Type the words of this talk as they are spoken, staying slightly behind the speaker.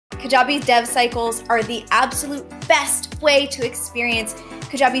Kajabi's dev cycles are the absolute best way to experience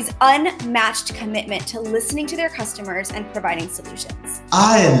Kajabi's unmatched commitment to listening to their customers and providing solutions.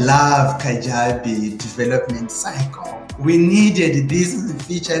 I love Kajabi Development Cycle. We needed these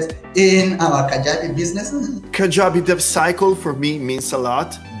features in our Kajabi business. Kajabi Dev Cycle for me means a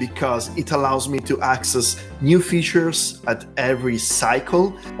lot because it allows me to access new features at every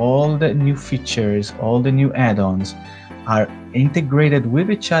cycle. All the new features, all the new add-ons are integrated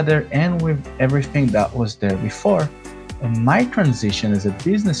with each other and with everything that was there before. And my transition as a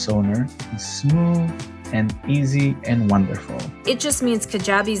business owner is smooth and easy and wonderful. It just means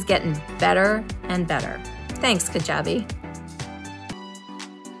Kajabi's getting better and better. Thanks, Kajabi.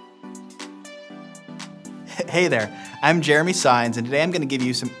 Hey there, I'm Jeremy Sines, and today I'm going to give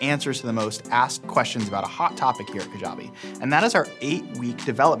you some answers to the most asked questions about a hot topic here at Kajabi, and that is our 8-week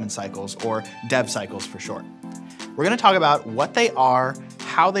development cycles, or dev cycles for short. We're going to talk about what they are,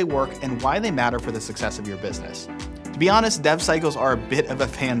 how they work, and why they matter for the success of your business. To be honest, dev cycles are a bit of a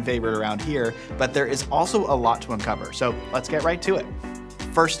fan favorite around here, but there is also a lot to uncover, so let's get right to it.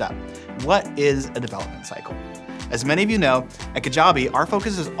 First up, what is a development cycle? As many of you know, at Kajabi, our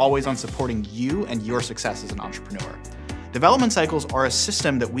focus is always on supporting you and your success as an entrepreneur. Development cycles are a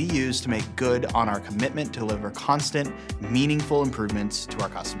system that we use to make good on our commitment to deliver constant, meaningful improvements to our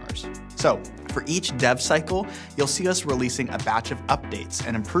customers. So, for each dev cycle, you'll see us releasing a batch of updates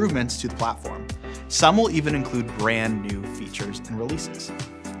and improvements to the platform. Some will even include brand new features and releases.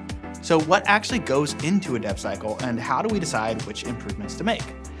 So what actually goes into a dev cycle, and how do we decide which improvements to make?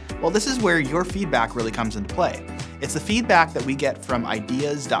 Well, this is where your feedback really comes into play. It's the feedback that we get from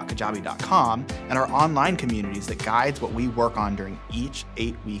ideas.kajabi.com and our online communities that guides what we work on during each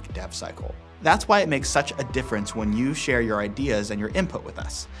 8-week dev cycle. That's why it makes such a difference when you share your ideas and your input with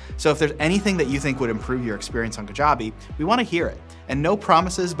us. So if there's anything that you think would improve your experience on Kajabi, we want to hear it. And no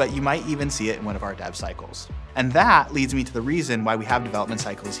promises, but you might even see it in one of our dev cycles. And that leads me to the reason why we have development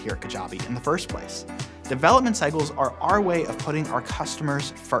cycles here at Kajabi in the first place. Development cycles are our way of putting our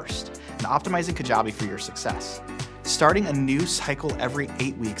customers first and optimizing Kajabi for your success. Starting a new cycle every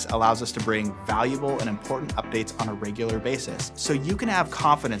 8 weeks allows us to bring valuable and important updates on a regular basis, so you can have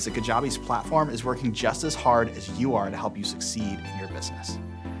confidence that Kajabi's platform is working just as hard as you are to help you succeed in your business.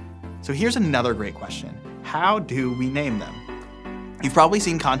 So here's another great question. How do we name them? You've probably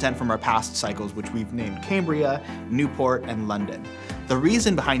seen content from our past cycles, which we've named Cambria, Newport, and London. The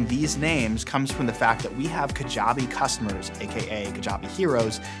reason behind these names comes from the fact that we have Kajabi customers, aka Kajabi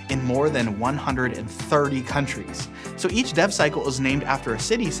Heroes, in more than 130 countries. So each dev cycle is named after a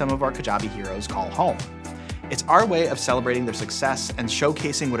city some of our Kajabi Heroes call home. It's our way of celebrating their success and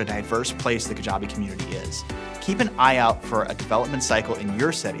showcasing what a diverse place the Kajabi community is. Keep an eye out for a development cycle in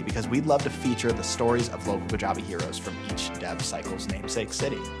your city because we'd love to feature the stories of local Kajabi heroes from each dev cycle's namesake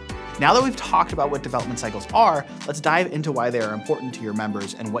city. Now that we've talked about what development cycles are, let's dive into why they are important to your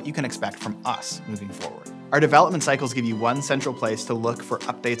members and what you can expect from us moving forward. Our development cycles give you one central place to look for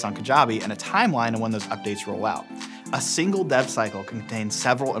updates on Kajabi and a timeline on when those updates roll out. A single dev cycle contains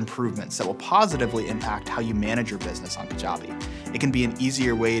several improvements that will positively impact how you manage your business on Kajabi. It can be an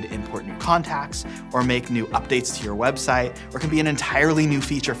easier way to import new contacts, or make new updates to your website, or it can be an entirely new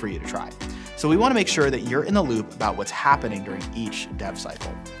feature for you to try. So we want to make sure that you're in the loop about what's happening during each dev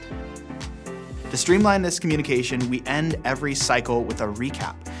cycle. To streamline this communication, we end every cycle with a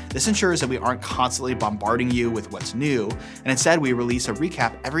recap. This ensures that we aren't constantly bombarding you with what's new, and instead we release a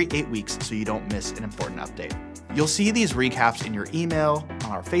recap every 8 weeks so you don't miss an important update. You'll see these recaps in your email,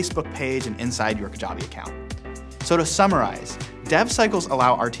 on our Facebook page, and inside your Kajabi account. So to summarize, dev cycles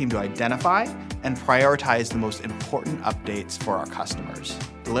allow our team to identify and prioritize the most important updates for our customers,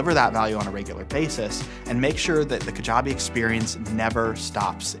 deliver that value on a regular basis, and make sure that the Kajabi experience never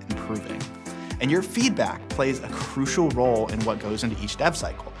stops improving. And your feedback plays a crucial role in what goes into each dev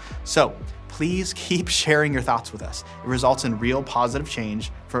cycle. So please keep sharing your thoughts with us. It results in real positive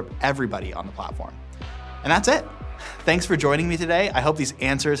change for everybody on the platform. And that's it. Thanks for joining me today. I hope these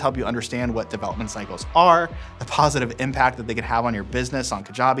answers help you understand what development cycles are, the positive impact that they can have on your business on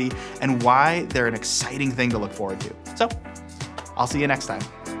Kajabi, and why they're an exciting thing to look forward to. So I'll see you next time.